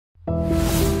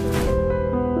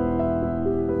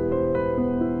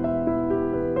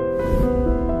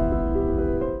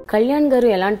కళ్యాణ్ గారు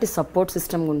ఎలాంటి support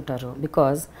system ఉంటారు?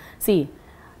 Because C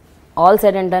all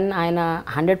said and done, ఆయన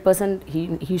 100%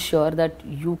 he sure that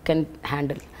you can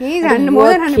handle. He is more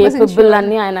than 100% capable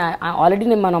అని ఆయన already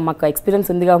మనం మాకు ఎక్స్పీరియన్స్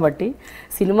ఉంది కాబట్టి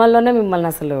సినిమాల్లోనే మిమ్మల్ని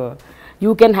అసలు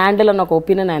యూ కెన్ హ్యాండిల్ అన్న ఒక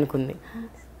ఒపీనియన్ ఆయనకుంది.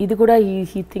 ఇది కూడా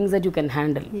he thinks that you can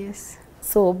handle. Yes.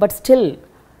 So but still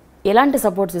ఎలాంటి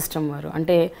సపోర్ట్ సిస్టమ్ వారు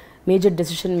అంటే మేజర్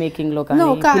డెసిషన్ మేకింగ్ లో కానీ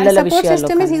పిల్లల support విషయాల్లో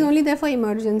system is he's only there for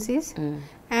emergencies.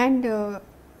 And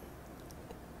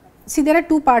see, there are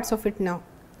two parts of it now.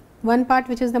 One part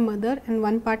which is the mother and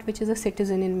one part which is a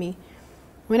citizen in me.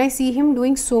 When I see him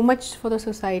doing so much for the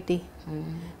society,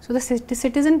 so the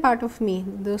citizen part of me,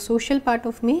 the social part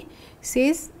of me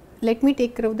says, let me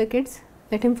take care of the kids,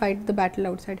 let him fight the battle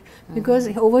outside. Because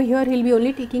over here he'll be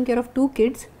only taking care of 2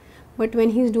 kids, but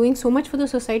when he's doing so much for the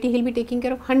society, he'll be taking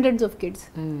care of hundreds of kids.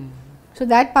 So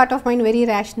that part of mine very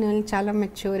rational, chala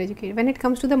mature, educated. When it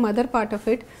comes to the mother part of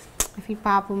it, I feel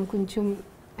papam koncham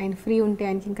ఆయన free ఉంటే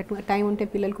ఆయనకి ఇంకా time ఉంటే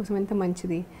పిల్లల కోసం ఎంత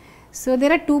మంచిది. So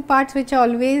there are 2 parts which are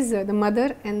always the mother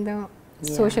and the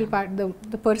social part,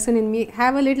 the person in me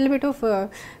have a little bit of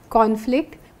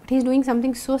conflict, but he's doing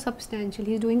something so substantial,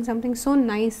 he's doing something so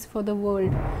nice for the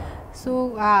world. So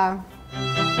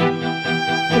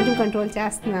కొంచెం control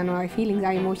చేస్తున్నాను ఆ feelings,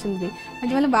 ఆ ఎమోషన్స్ని.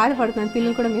 అందువల్ల బాధపడుతున్నాను,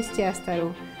 పిల్లలు కూడా miss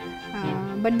చేస్తారు.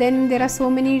 But then there are so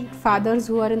many fathers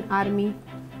who are in army.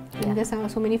 And there's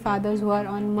so many fathers who are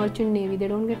on merchant navy, they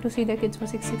don't get to see their kids for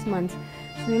 6 months.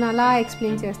 So నేను అలా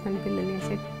explain చేస్తాను పిల్లల్ని. I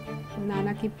said,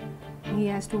 నాన్నకి he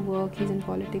has to work, he's in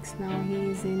politics now, he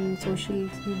is in social,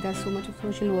 he does so much of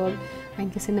social work,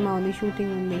 ఆయనకి cinema ఉంది,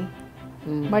 shooting ఉంది.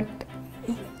 But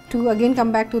to again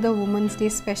come back to the Women's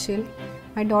Day special,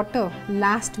 my daughter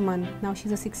last month, now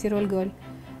she's a 6-year-old girl,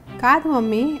 కాదు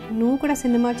mummy నువ్వు కూడా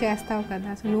cinema చేస్తావు కదా,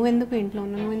 so నువ్వు ఎందుకు ఇంట్లో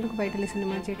ఉన్నావు, నువ్వు ఎందుకు బయట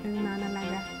సినిమా చేయట్లేదు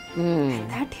నాన్నలాగా.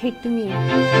 That hit me.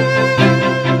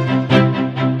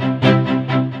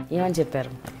 ఏమని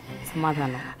చెప్పారు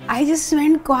సమాధానం? I just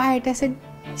went quiet. I said,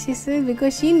 she said,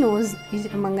 because she knows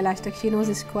Mangalashtak, she knows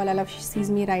Iskola, she sees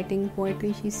me writing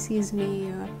poetry, she sees me.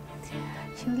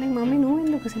 She was like, Mommy, నువ్వు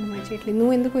ఎందుకు cinema చేయట్లేదు,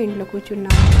 నువ్వు ఎందుకు ఇంట్లో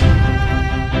కూర్చున్నావు.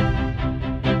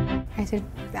 I said,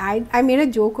 I made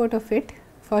a joke out of it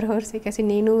for her sake. I said,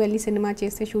 నేను వెళ్ళి cinema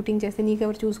చేస్తే షూటింగ్ చేస్తే నీకు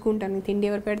ఎవరు చూసుకుంటారు, నీ తిండి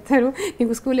ఎవరు పెడతారు,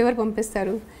 నీకు స్కూల్ ఎవరు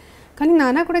పంపిస్తారు, కానీ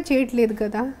నాన్న కూడా చేయట్లేదు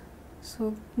కదా, సో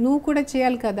నువ్వు కూడా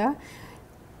చేయాలి కదా.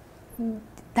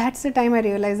 That's the time I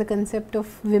realized the concept of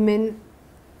women,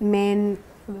 men,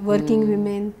 working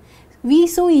women. We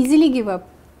so easily give up.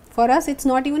 For us, it's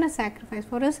not even a sacrifice.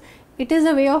 For us, it is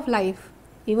a way of life.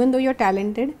 Even though you're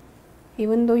talented,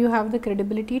 even though you have the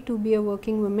credibility to be a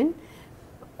working woman,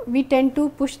 we tend to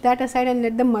push that aside and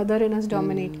let the mother in us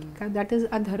dominate. That is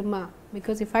a dharma.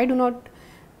 Because if I do not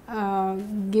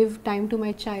give time to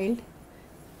my child,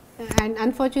 and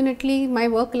unfortunately my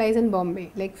work lies in Bombay,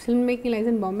 like filmmaking lies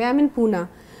in Bombay, I'm in Pune.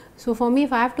 So for me,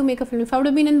 if I have to make a film, if I would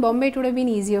have been in Bombay, it would have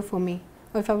been easier for me.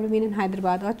 Or if I would have been in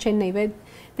Hyderabad or Chennai, where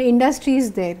the industry is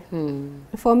there.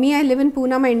 For me, I live in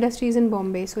Pune, my industry is in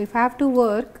Bombay. So if I have to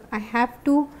work, I have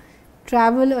to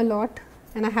travel a lot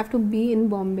and I have to be in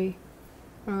Bombay.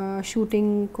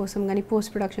 Shooting కోసం కానీ post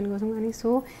production కోసం కానీ. So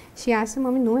she asked,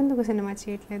 mummy నువ్వు ఎందుకు cinema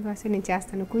చేయట్లేదు? అసలు నేను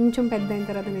చేస్తాను, కొంచెం పెద్ద అయిన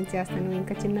తర్వాత నేను చేస్తాను,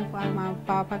 ఇంకా చిన్న మా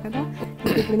పాప కదా,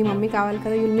 ఇప్పుడు నీ మమ్మీ కావాలి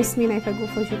కదా, you'll miss me knife I go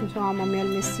for shooting. So ఆ mummy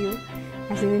I'll miss you.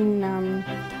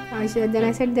 Then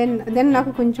I said then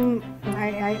నాకు కొంచెం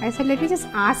I said let me just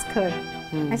ask her.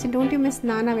 I said don't you miss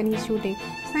నానా when he shooting?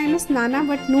 So I miss నానా,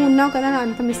 but నువ్వు ఉన్నావు కదా, నా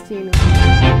అంత మిస్ చేయను.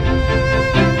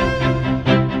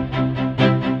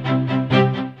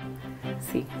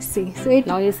 See, so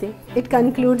now you see it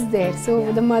concludes there. So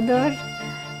the mother,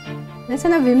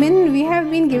 listen, the women, we have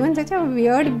been given such a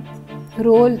weird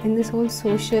role in this whole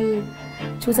social.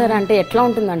 చూసారా అంటే ఎట్లా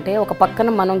ఉంటుందంటే ఒక పక్కన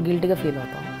మనం గిల్టీగా ఫీల్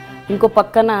అవుతాం, ఇంకో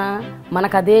పక్కన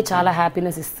మనకు అదే చాలా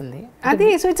హ్యాపీనెస్ ఇస్తుంది. అదే,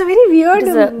 so it's a very weird,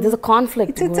 there's a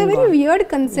conflict. It's a very weird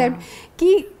concept.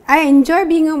 Ki I enjoy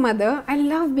being a mother, I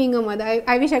love being a mother,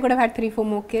 I wish I could have had 3-4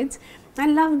 more kids. I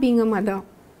love being a mother.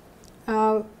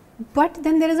 But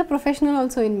then there is a professional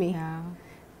also in me.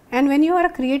 And when you are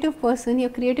a creative person, your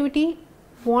creativity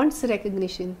wants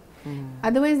recognition.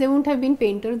 Otherwise, there won't have been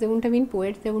painters, there won't have been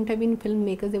poets, there won't have been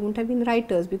filmmakers, there won't have been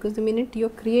writers. Because the minute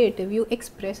you're creative, you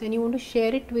express and you want to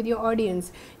share it with your audience.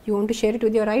 You want to share it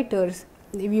with your writers.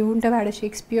 We wouldn't have had a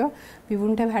Shakespeare, we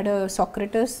wouldn't have had a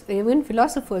Socrates, even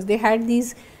philosophers. They had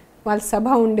these, వాళ్ళు సభ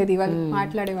ఉండేది, వాళ్ళు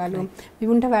మాట్లాడేవాళ్ళు. We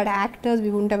wouldn't have had actors,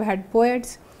 we wouldn't have had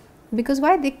poets. Because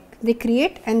why? They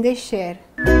create and they share.